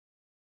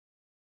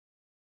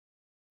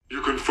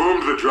You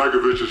confirmed that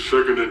Dragovich's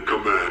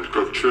second-in-command,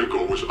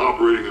 Kravchenko, was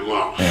operating in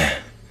Laos.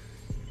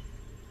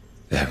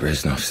 That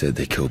Reznov said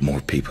they killed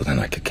more people than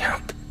I could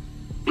count.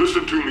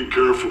 Listen to me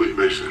carefully,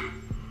 Mason.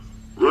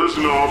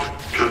 Reznov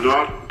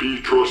cannot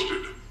be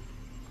trusted.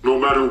 No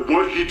matter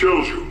what he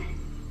tells you,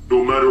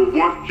 no matter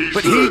what he says...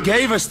 But he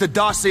gave us the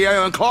dossier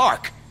on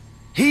Clark.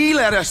 He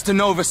led us to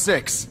Nova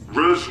 6.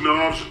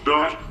 Reznov's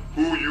not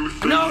who you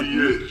think he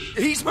is.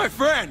 He's my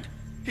friend.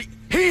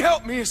 He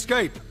helped me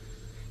escape.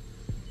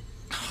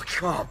 Oh,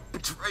 God,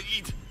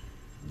 betrayed.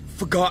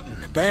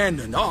 Forgotten,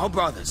 abandoned, all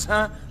brothers,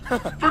 huh?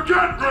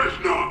 Forget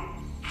Reznov!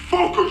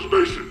 Focus,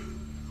 Mason!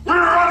 We're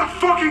out of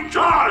fucking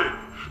time!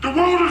 The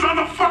world is on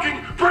the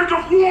fucking brink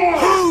of war!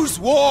 Whose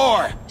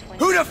war?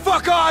 Who the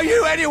fuck are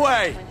you,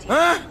 anyway?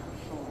 Huh?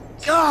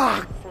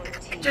 God,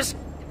 just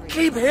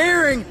keep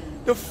hearing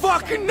the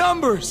fucking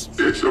numbers!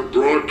 It's a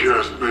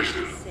broadcast,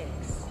 Mason.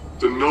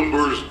 The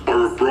numbers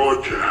are a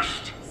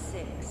broadcast.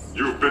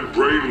 You've been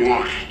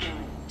brainwashed.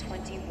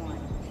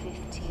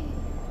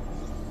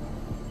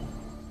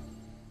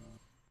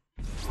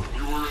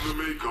 You were in the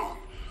Mekong,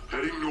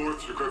 heading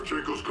north to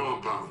Kravchenko's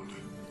compound.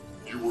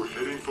 You were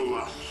heading for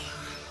Laos.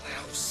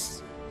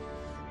 Laos?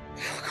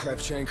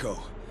 Kravchenko.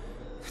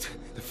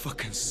 The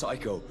fucking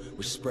psycho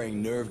was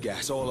spraying nerve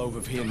gas all over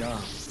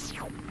Vietnam.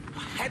 I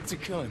had to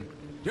kill him.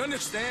 You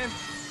understand?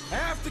 I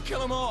have to kill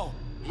them all.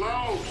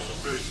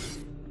 Laos,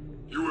 Mason.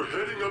 You were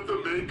heading up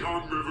the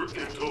Mekong River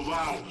into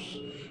Laos.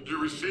 You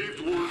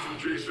received word from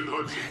Jason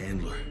Hudson.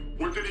 Handler.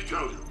 What did he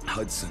tell you?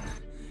 Hudson.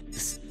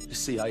 The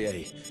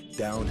CIA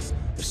downed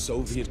the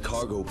Soviet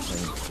cargo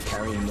plane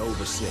carrying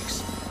Nova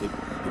 6.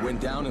 It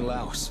went down in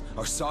Laos.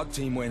 Our SOG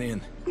team went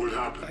in. What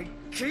happened?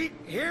 I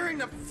keep hearing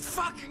the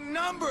fucking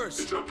numbers!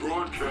 It's a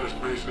broadcast,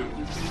 Mason.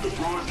 The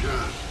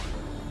broadcast.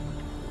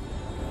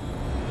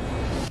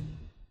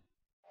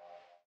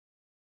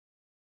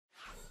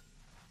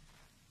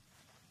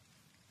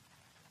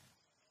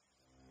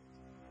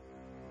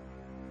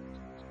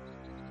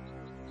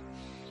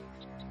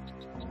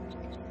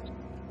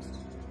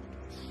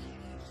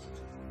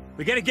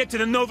 We gotta get to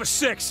the Nova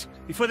 6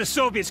 before the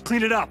Soviets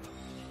clean it up.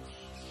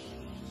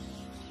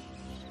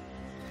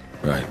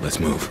 Right, let's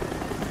move.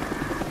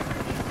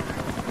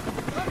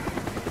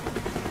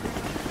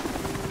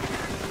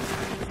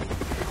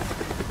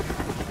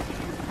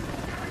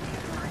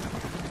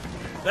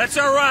 That's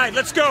our ride,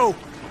 let's go!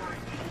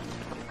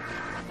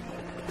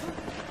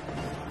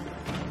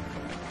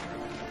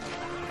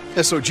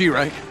 SOG,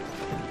 right?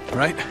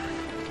 Right?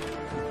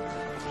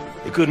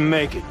 They couldn't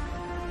make it.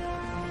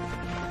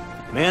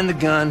 Man the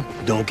gun,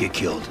 don't get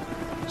killed.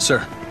 Sir.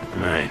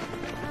 All right.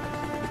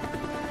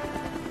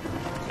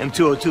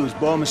 M202's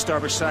Bowman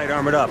starboard side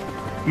armored up.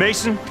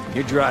 Mason,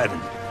 you're driving.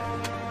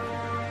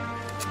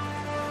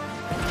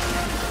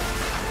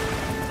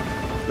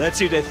 Let's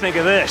see what they think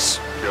of this.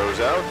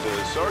 Goes out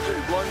to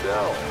Sergeant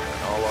Blundell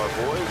and all our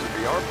boys at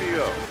the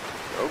RPO.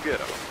 Go get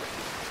them.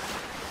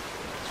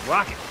 Let's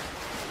rock it.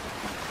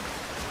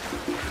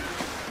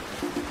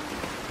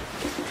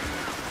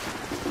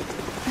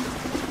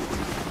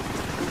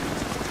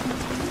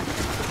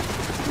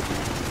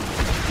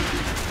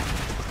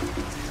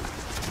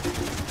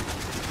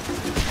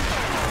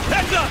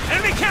 Heads up!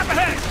 Enemy camp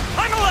ahead!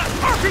 On the left!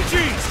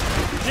 RPGs!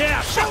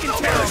 Yeah, fucking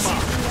tear them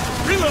up!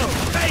 Reload!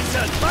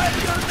 Mason! Fire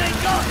your main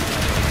gun!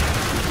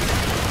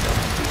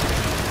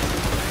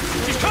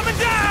 He's coming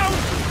down!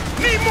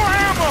 Need more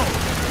ammo!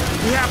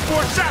 We have 4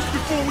 shots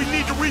before we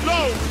need to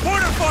reload!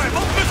 Mortar fire!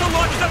 Both missile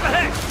launchers up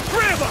ahead!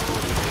 3 of them!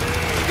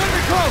 Gonna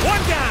be close!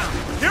 1 down!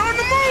 They're on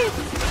the move!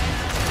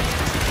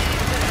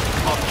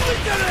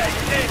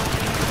 Obliterate!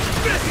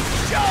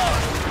 Finish shot!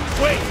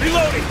 Wait,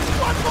 reloading!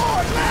 1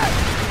 more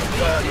left!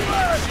 Good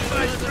work,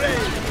 my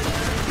friend!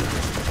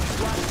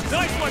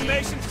 Nice one,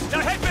 Mason! Now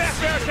head back,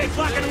 barricade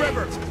blocking the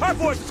river! Our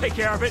boys will take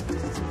care of it!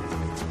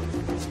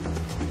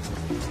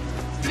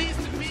 Pleased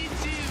to meet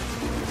you!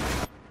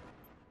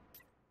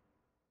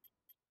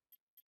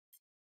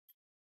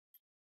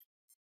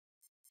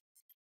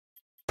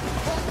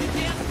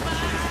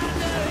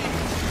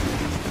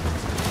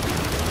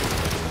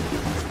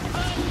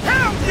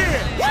 Hell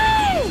yeah!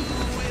 Woo!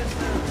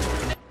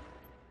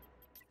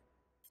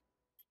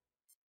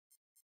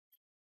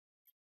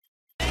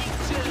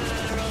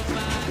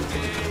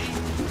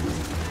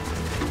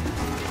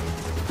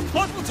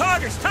 Multiple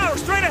targets! Tower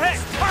straight ahead!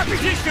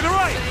 RPGs to the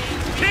right!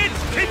 Kids,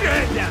 keep your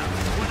head down!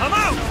 I'm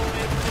out!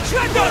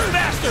 Shut those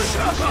bastards!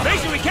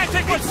 Mason, we can't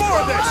take much more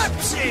of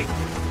this!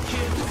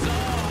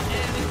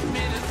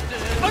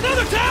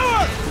 Another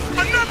tower!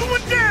 Another one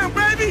down,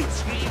 baby!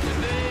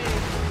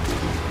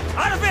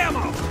 Out of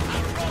ammo!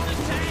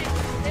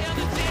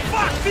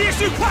 Fuck!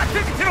 VSU clock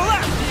picking to the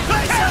left! The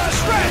tower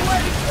straight!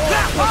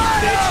 That one,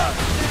 bitch!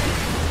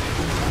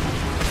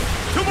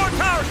 2 more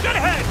towers, dead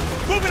ahead!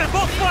 Moving at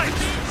both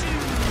flanks!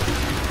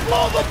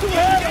 Blow them to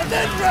hell and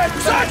then red!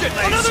 Sergeant!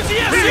 Another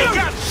DSU! We ain't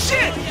got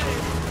shit!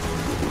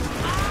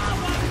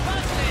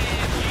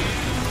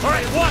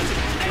 Alright, watch it!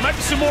 There might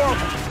be some more of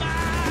them.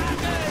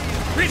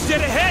 Bridge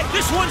dead ahead!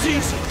 This one's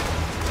easy!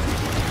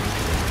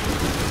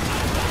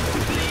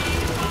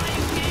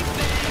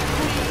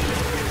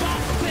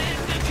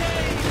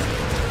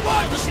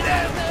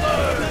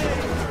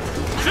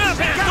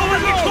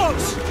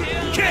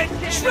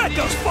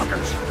 Get those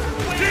fuckers!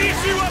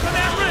 DSU up on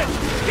that ridge!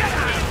 Get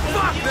out!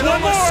 Fuck! They're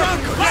One almost more!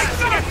 sunk us.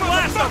 Let's get the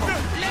last of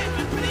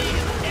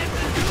them!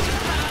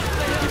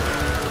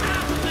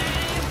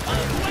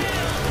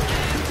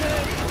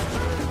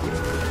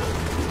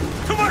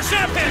 Come on,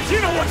 Champagne! You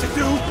know what to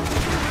do!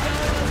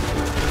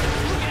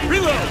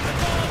 Reload!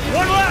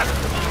 One left!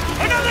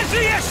 Another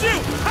ZSU!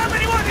 How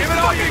many more of these Give it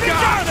all you fucking things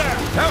got. are there?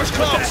 That was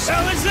What close. the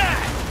hell is that?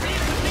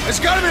 It's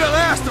gotta be the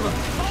last of them.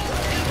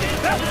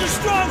 That was a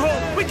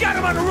stronghold! We got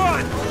him on the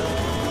run!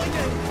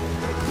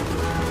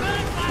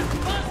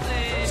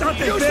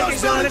 Something big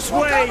is on its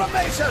way!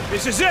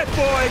 This is it,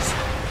 boys!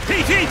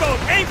 PT boat,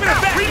 aim for the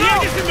back! The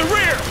engine's in the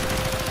rear!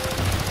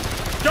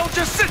 Don't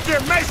just sit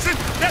there, Mason!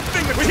 That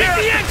thing would tear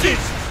the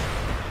engines!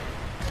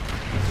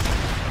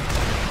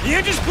 The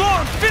engine's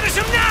blown! Finish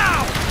him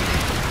now!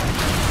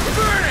 We're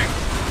burning!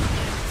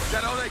 Is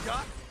that all they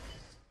got?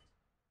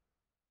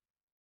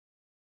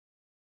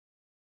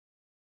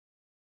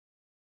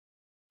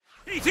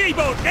 PT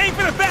boat, aim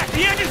for the back!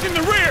 The engine's in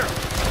the rear!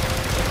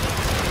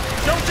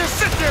 Don't just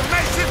sit there,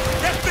 Mason!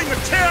 That thing would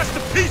tear us to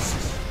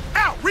pieces!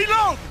 Out!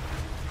 Reload!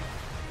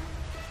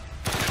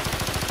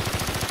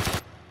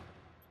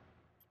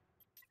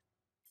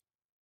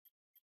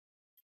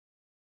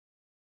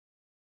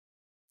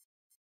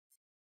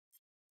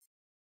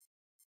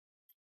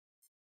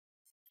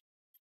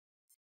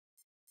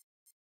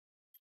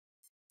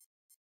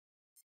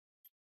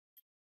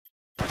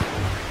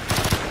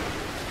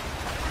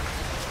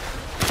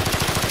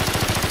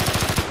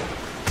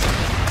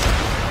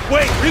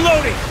 Wait,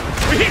 reloading!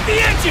 We hit the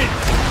engine!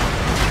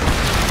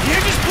 The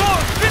engine's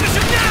blown! Finish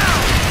him now!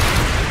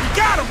 We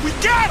got him! We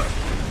got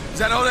him! Is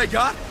that all they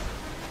got?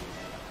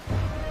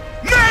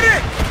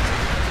 Medic!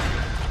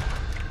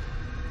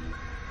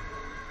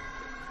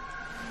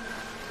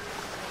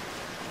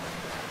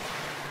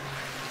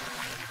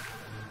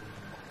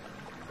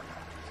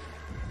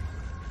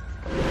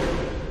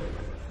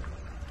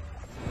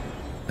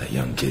 That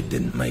young kid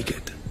didn't make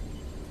it.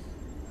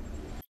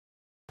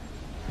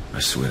 I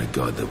swear to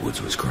God that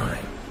Woods was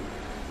crying.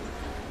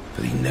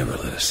 But he never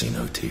let us see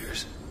no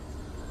tears.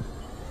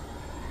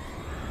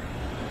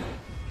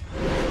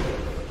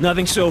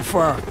 Nothing so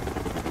far.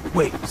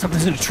 Wait,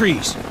 something's in the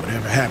trees.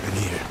 Whatever happened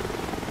here,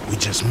 we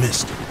just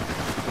missed it.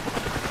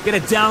 Get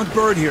a downed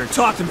bird here.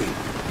 Talk to me.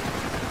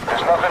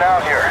 There's nothing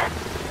out here.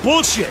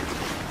 Bullshit!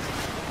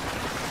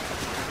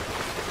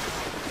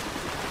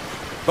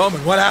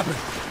 Bowman, what happened?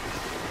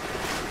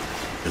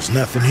 There's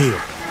nothing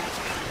here.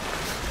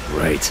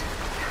 Right.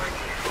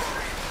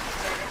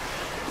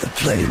 The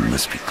plane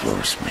must be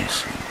close,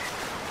 Mason.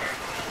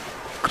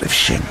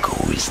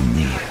 Kravchenko is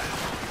near.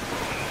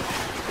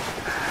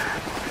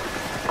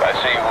 I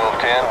see you,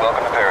 Wolf 10.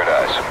 Welcome to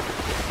paradise.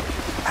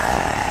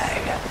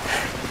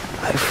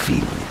 I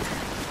feel it.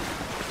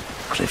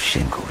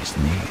 Kravchenko is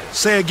near.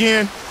 Say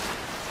again?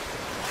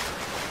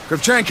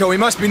 Kravchenko, he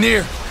must be near.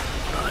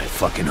 I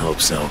fucking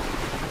hope so.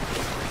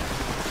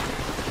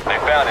 They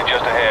found it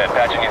just ahead,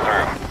 patching you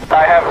through.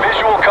 I have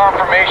visual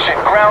confirmation.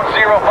 Ground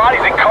zero,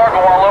 bodies and cargo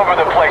all over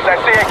the place. I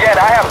say again,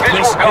 I have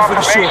visual Mason, head for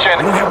the shore. confirmation.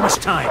 We don't have much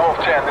time. Wolf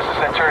 10, this is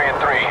Centurion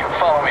 3.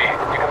 Follow me.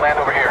 You can land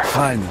over here.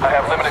 Fine. I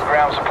have limited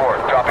ground support.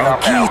 Dropping Our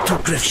off now. key to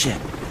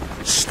Kravchenko.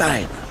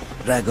 Stein,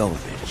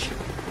 Dragovich.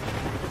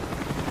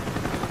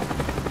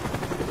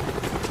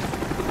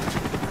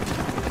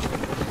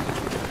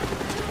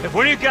 If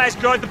one of you guys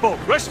guard the boat,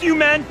 rest of you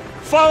men,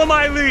 follow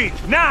my lead,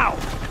 now!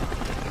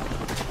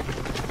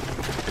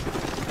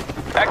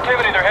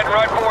 Activity, they're heading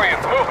right for you.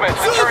 Movement,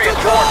 Centurion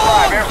 4 and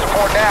 5. Air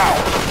support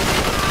now.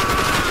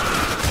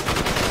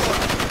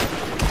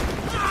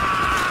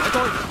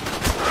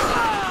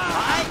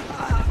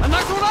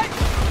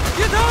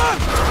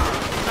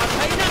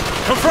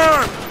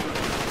 Confirm!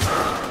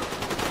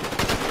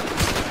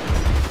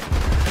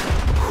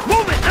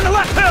 Movement on the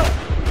left hill!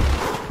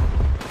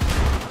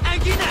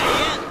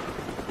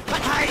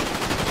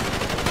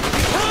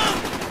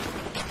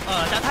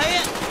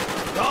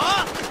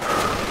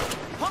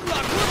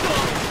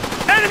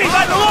 Enemy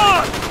by the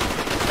lawn!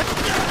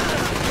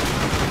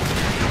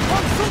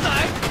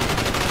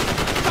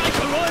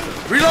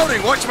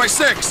 Reloading, watch my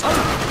 6.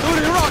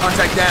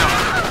 Contact down.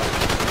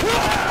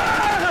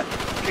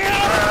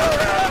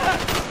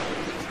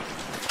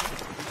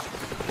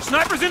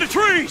 Snipers in the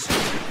trees!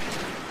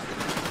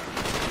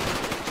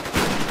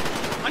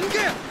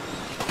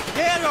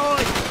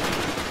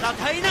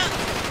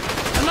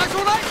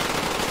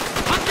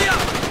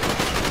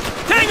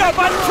 Tango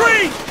by the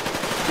tree!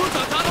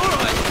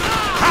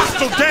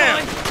 Hostile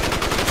down!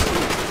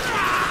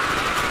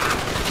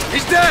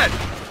 He's dead!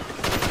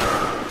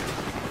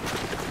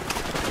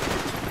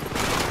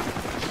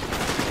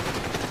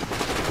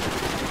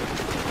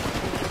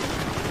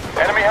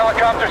 Enemy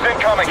helicopters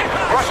incoming.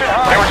 Russian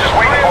high. They were just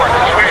waiting for us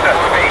to switch that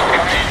space.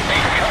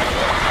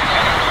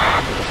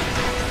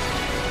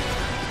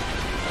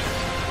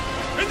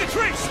 In the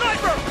tree!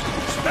 Sniper!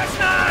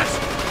 Spetsnaz!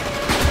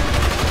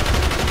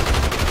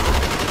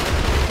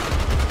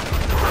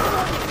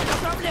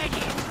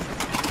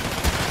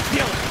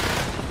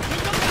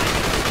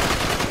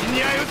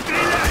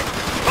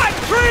 By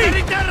the tree!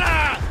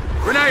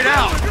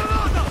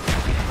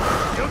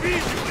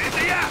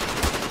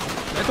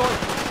 стой!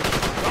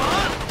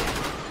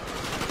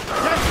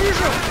 Я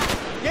вижу!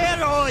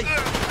 Герой!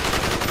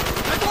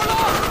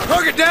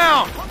 Target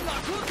down!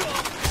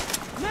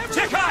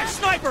 Check high!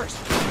 Snipers!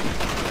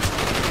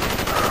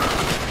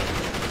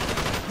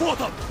 Вот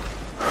он!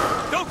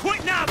 Don't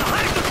quit now!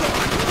 Behind the door!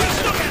 We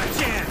still got a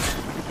chance!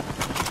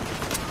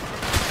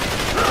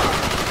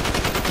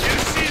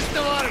 Держись,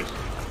 товарищ!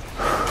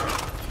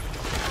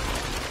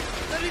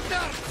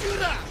 Солидар,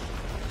 сюда!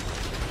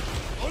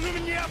 Он у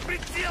меня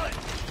прицелен!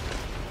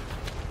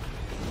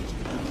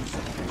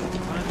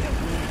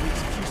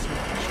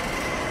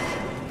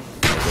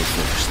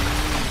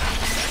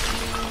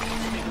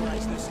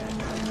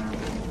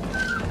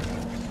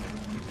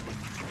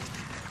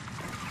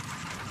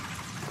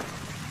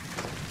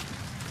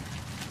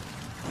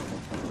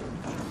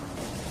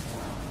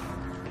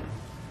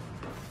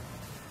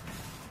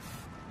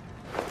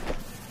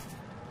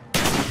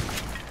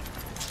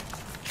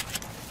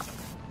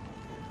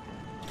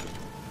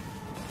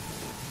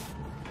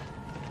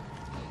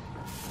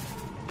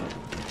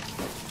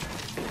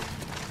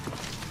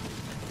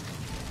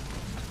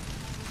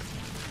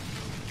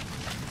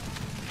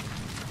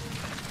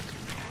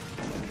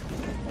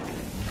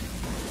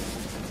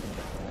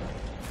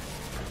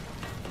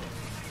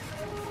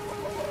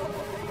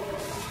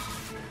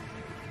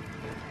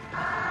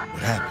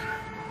 What happened?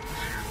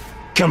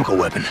 Chemical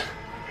weapon.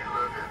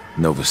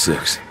 Nova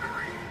 6.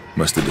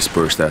 Must have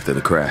dispersed after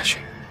the crash.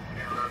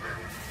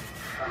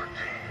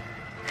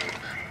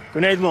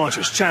 Grenade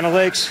launchers, China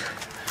Lakes.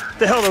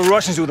 The hell are the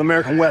Russians do with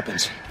American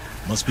weapons?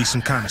 Must be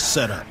some kind of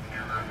setup.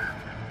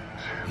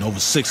 Nova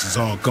 6 is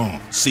all gone.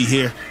 See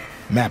here?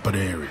 Map of the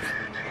area.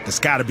 That's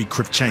gotta be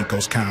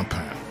Kravchenko's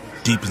compound.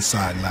 Deep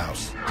inside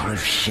Laos.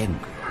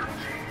 Kravchenko.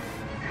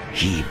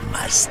 He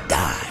must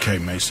die. Okay,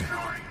 Mason.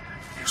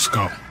 Let's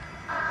go.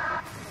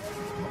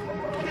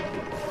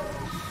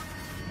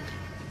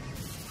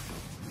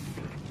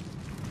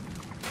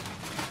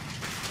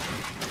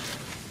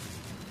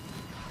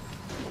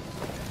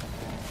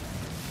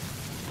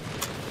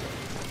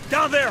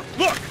 Down there!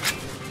 Look!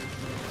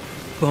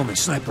 Bowman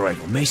sniper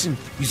rifle. Mason,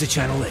 use the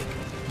China Lake.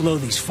 Blow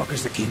these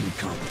fuckers that keep me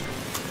come.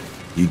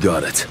 You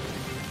got it.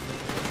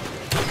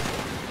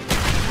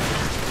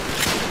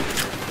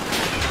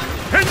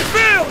 In the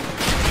field!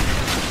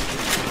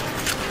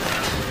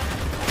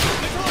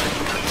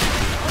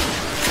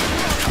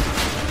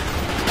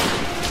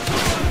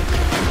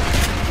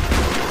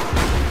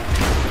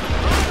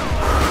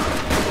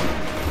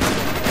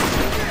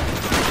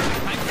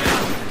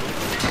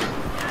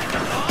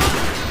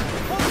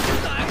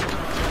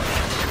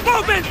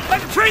 Movement!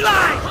 At the tree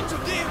line!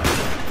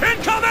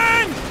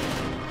 Incoming!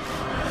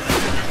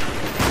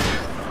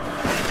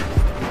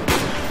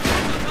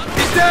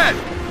 He's dead!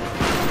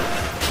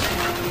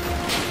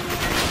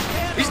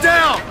 He's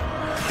down!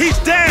 He's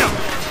down!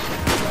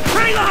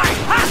 Tree line!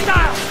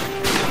 Hostile!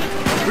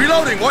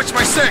 Reloading, watch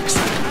my 6!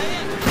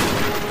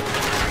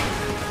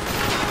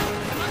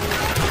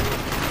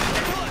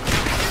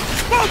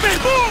 Movement!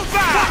 Move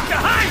back! Fuck,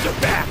 behind your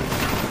back!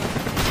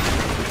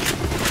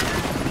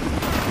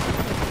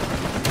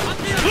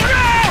 Look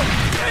out!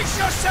 Brace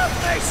yourself,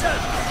 Mason!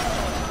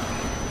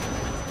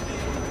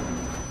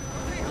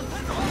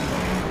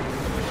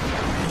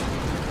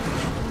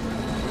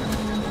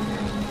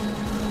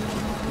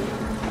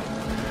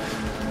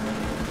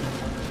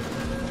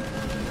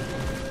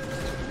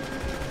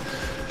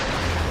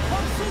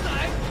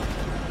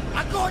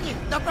 Огонь!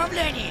 В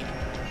направлении!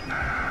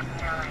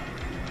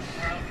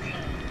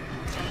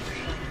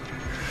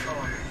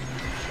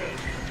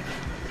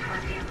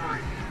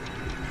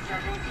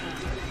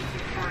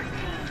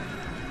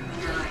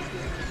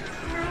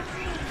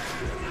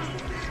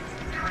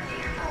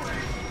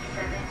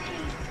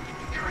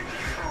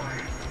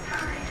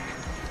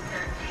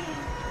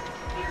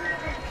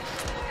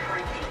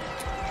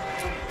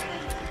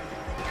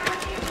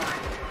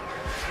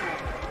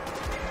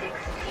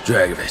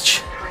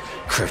 Dragovich.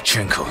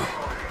 Kravchenko.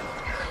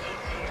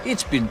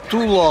 It's been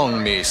too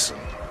long, Mason.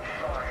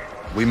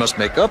 We must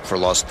make up for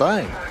lost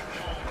time.